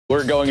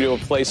We're going to a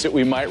place that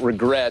we might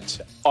regret.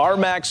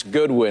 RMax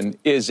Goodwin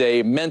is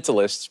a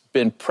mentalist,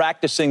 been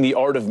practicing the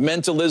art of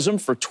mentalism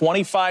for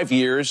 25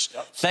 years.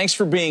 Yep. Thanks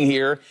for being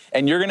here.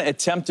 And you're going to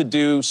attempt to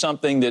do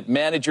something that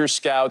managers,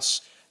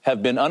 scouts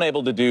have been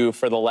unable to do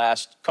for the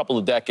last couple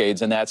of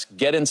decades, and that's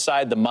get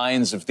inside the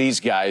minds of these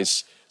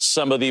guys,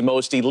 some of the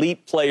most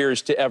elite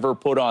players to ever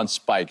put on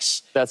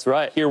spikes. That's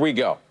right. Here we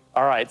go.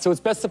 All right, so it's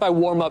best if I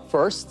warm up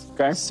first.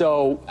 Okay.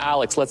 So,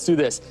 Alex, let's do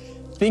this.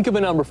 Think of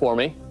a number for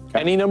me. Okay.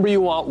 Any number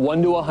you want,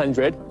 1 to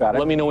 100. Got it.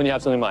 Let me know when you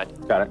have something in mind.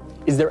 Got it.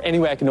 Is there any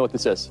way I can know what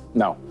this is?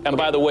 No. And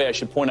by the way, I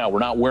should point out, we're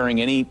not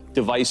wearing any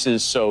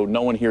devices, so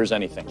no one hears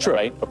anything. Sure.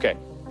 Right? Okay.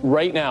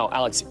 Right now,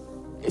 Alex,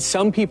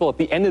 some people at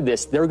the end of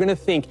this, they're going to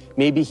think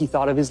maybe he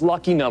thought of his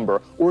lucky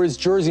number or his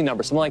jersey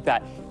number, something like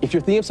that. If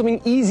you're thinking of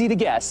something easy to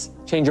guess,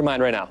 change your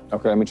mind right now.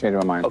 Okay, let me change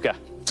my mind. Okay.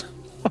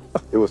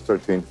 It was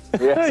 13.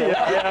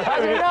 Yeah.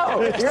 How do you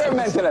know? You're a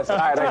mentalist. All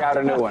right, I got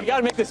a new one. You got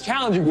to make this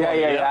challenging. Yeah.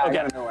 Okay. I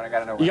got a new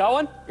one. You got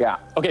one? Yeah.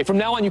 Okay, from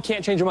now on, you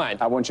can't change your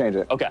mind. I won't change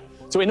it. Okay.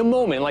 So in a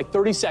moment, like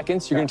 30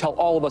 seconds, you're going to tell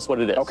all of us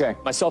what it is. Okay.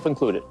 Myself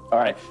included. All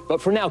right.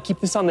 But for now, keep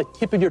this on the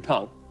tip of your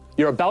tongue.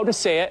 You're about to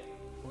say it,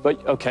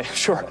 but okay,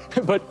 sure.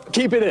 But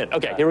keep it in.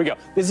 Okay, here we go.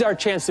 This is our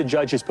chance to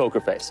judge his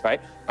poker face,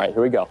 right? All right,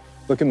 here we go.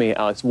 Look at me,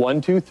 Alex.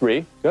 1, 2,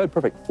 3. Good,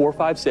 perfect. 4,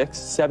 5, 6,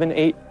 7,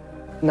 8,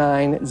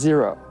 9,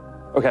 0.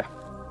 Okay.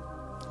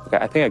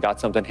 Okay, I think I got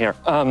something here.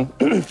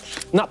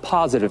 Not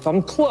positive. If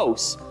I'm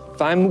close,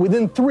 if I'm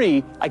within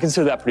 3, I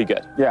consider that pretty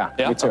good. Yeah,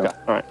 me too. Okay,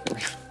 all right.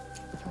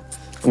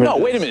 No,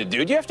 wait a minute,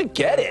 dude. You have to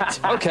get it.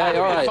 Okay,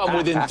 all right. If I'm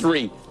within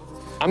 3.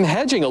 I'm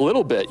hedging a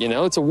little bit, you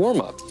know? It's a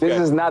warm-up. This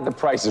is not The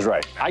Price is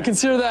Right. I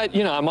consider that,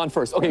 you know, I'm on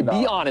first. Okay,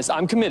 be honest.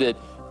 I'm committed.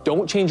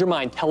 Don't change your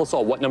mind. Tell us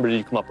all. What number did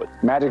you come up with?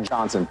 Magic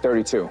Johnson,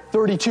 32.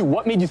 32.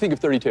 What made you think of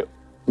 32?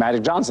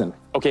 Magic Johnson.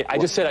 Okay, I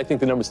just said I think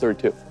the number's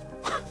 32.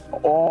 Oh,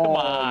 Come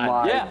on.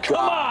 my Yeah, God.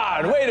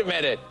 Come on. Wait a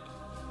minute.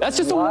 That's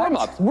just a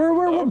warm-up.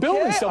 We're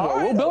building somewhere. all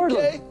right, We're building.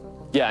 okay.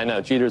 Yeah, I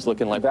know. Jeter's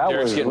looking like That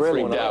Derek's was getting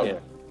really freaked out. Yeah.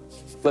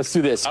 Let's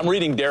do this. I'm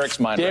reading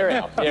Derek's mind Derek,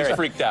 right now. He's Derek.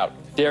 freaked out.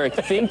 Derek,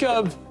 think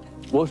of,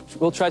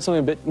 we'll try something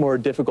a bit more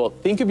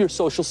difficult. Think of your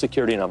social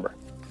security number.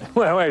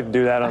 Well, I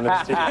do that on this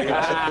TV.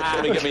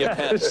 Let me give me a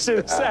pen. This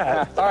shit is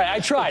sad. All right, I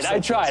tried.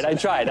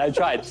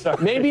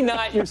 Maybe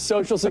not your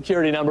social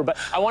security number, but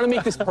I want to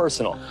make this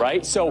personal,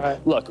 right? So,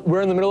 look,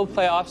 we're in the middle of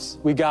the playoffs.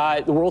 We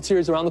got the World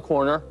Series around the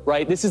corner,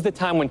 right? This is the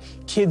time when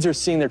kids are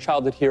seeing their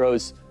childhood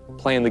heroes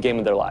playing the game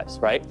of their lives,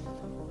 right?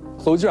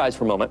 Close your eyes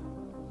for a moment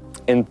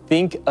and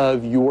think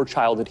of your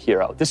childhood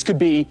hero. This could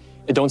be,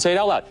 don't say it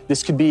out loud,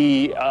 this could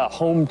be a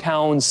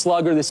hometown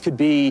slugger, this could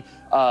be,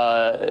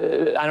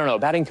 I don't know,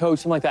 batting coach,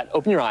 something like that.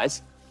 Open your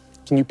eyes.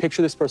 Can you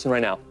picture this person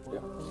right now? Yeah.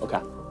 Okay.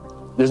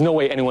 There's no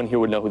way anyone here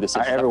would know who this is.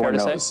 Is that Everyone fair to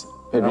knows. say?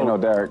 If you know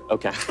Derek.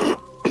 Okay. All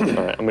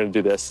right, I'm going to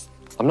do this.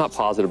 I'm not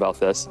positive about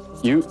this.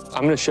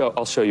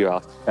 I'll show you,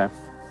 Alex. Okay.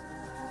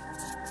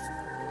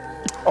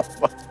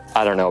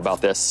 I don't know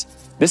about this.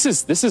 This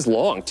is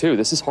long, too.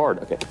 This is hard.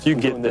 Okay. You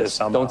get this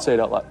somehow. Don't say it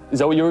out loud. Is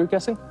that what you were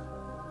guessing?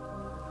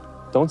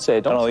 Don't say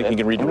it. I don't think he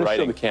can read I'm your gonna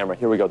show writing. the camera.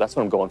 Here we go. That's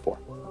what I'm going for.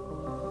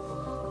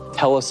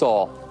 Tell us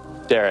all,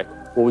 Derek,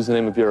 what was the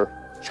name of your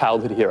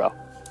childhood hero?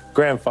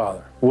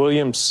 Grandfather,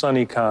 William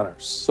Sonny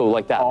Connors. So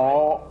like that.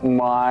 Oh,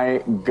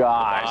 my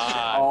gosh.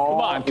 Come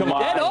on.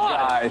 Get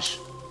on. Gosh.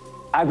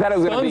 I thought it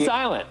was going to be...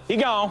 Silent. He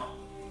gone.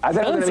 I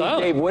thought it was going to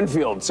Silent. be Dave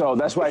Winfield, so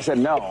that's why I said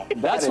no.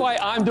 That's why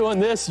I'm doing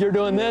this. You're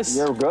doing this.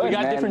 You're good, We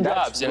got man. different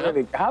That's jobs, you know?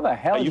 really, how the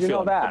hell How did you you know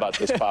feeling that? about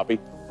this, Poppy?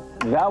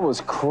 That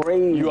was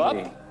crazy. You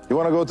up? You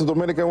want to go to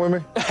Dominican with me?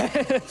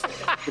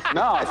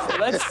 No.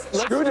 Let's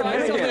Screw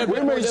try something a Dominican.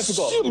 bit more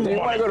difficult. Do you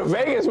want to go to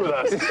Vegas with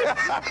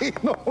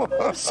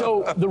us?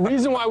 So the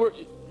reason why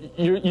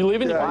you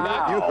leaving? You come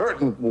back? You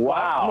hurting.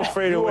 Wow. I'm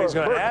afraid of what he's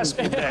going to ask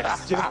me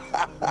next.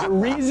 The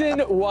reason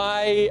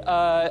why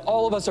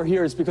all of us are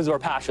here is because of our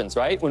passions,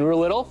 right? When we were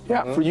little,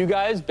 Yeah. For you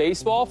guys,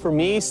 baseball. For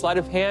me, sleight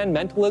of hand,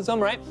 mentalism,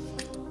 right?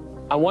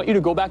 I want you to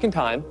go back in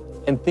time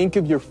and think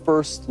of your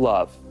first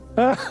love.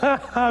 Be Or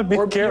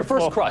careful. your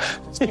first crush.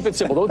 Just keep it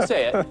simple. Don't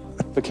say it.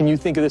 But can you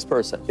think of this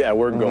person? Yeah,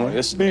 we're going.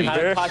 This Be Kind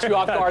very- of caught you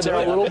off guard there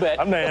a little bit.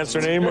 I'm not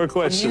answering any more Can you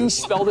questions.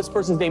 spell this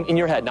person's name in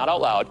your head, not out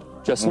loud,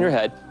 just in your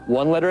head,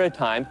 one letter at a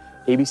time?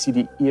 A, B, C,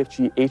 D, E, F,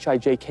 G, H, I,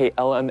 J, K,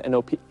 L, M, N,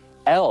 O, P.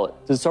 L.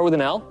 Does it start with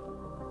an L?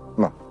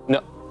 No.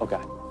 No. Okay.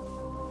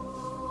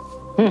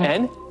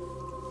 N?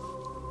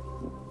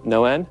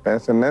 No N?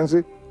 Nancy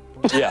Nancy?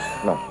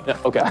 Yeah. No. Yeah,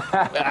 okay.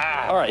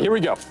 All right, here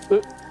we go.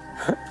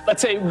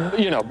 Let's say,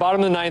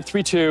 bottom of the ninth,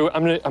 3-2.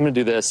 I'm gonna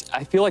do this.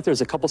 I feel like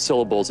there's a couple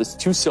syllables. It's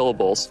 2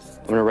 syllables.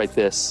 I'm gonna write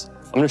this.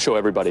 I'm gonna show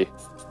everybody.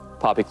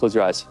 Poppy, close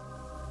your eyes.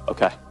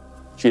 Okay.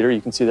 Cheater,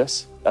 you can see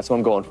this? That's what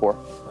I'm going for.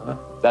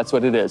 That's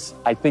what it is.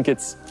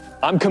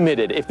 I'm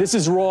committed. If this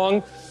is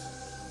wrong,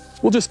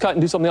 we'll just cut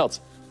and do something else.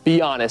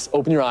 Be honest.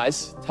 Open your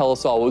eyes. Tell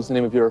us all. What was the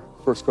name of your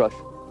first crush?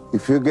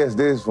 If you guess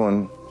this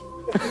one,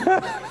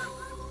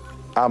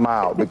 I'm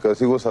out because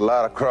he was a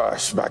lot of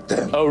crush back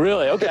then. Oh,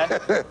 really? Okay.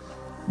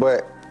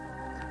 But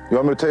you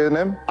want me to tell you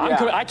the name?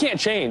 I can't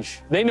change.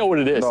 They know what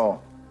it is.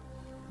 No.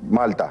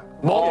 Malta.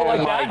 Malta Oh like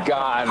my that?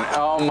 God.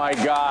 Oh my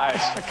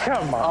gosh.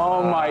 Come on.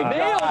 Oh my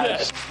Nailed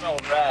gosh. it.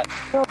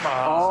 Come on.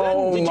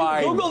 Oh Did you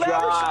my Google that or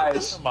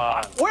gosh. something? Come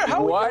on. Where? How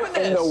are we What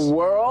doing in this? the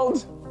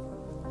world?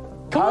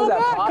 Come How on is that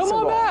back. Come possible?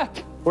 on back.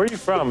 Where are you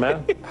from,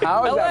 man?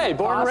 How is LA, that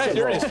born and raised.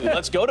 possible? Seriously,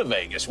 let's go to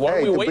Vegas. What are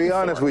Hey, we to waiting be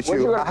honest for? with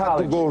Where'd you you, go to I had to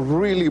college? go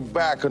really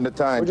back on the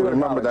time Where'd to you go to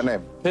remember the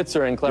college? name.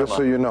 Pitzer in Claremont. Just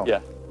so you know. Yeah.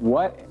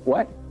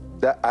 What?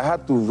 That I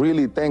had to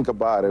really think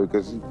about it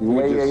because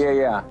we just.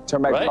 Yeah.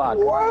 Turn back the Right? clock.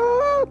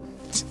 What?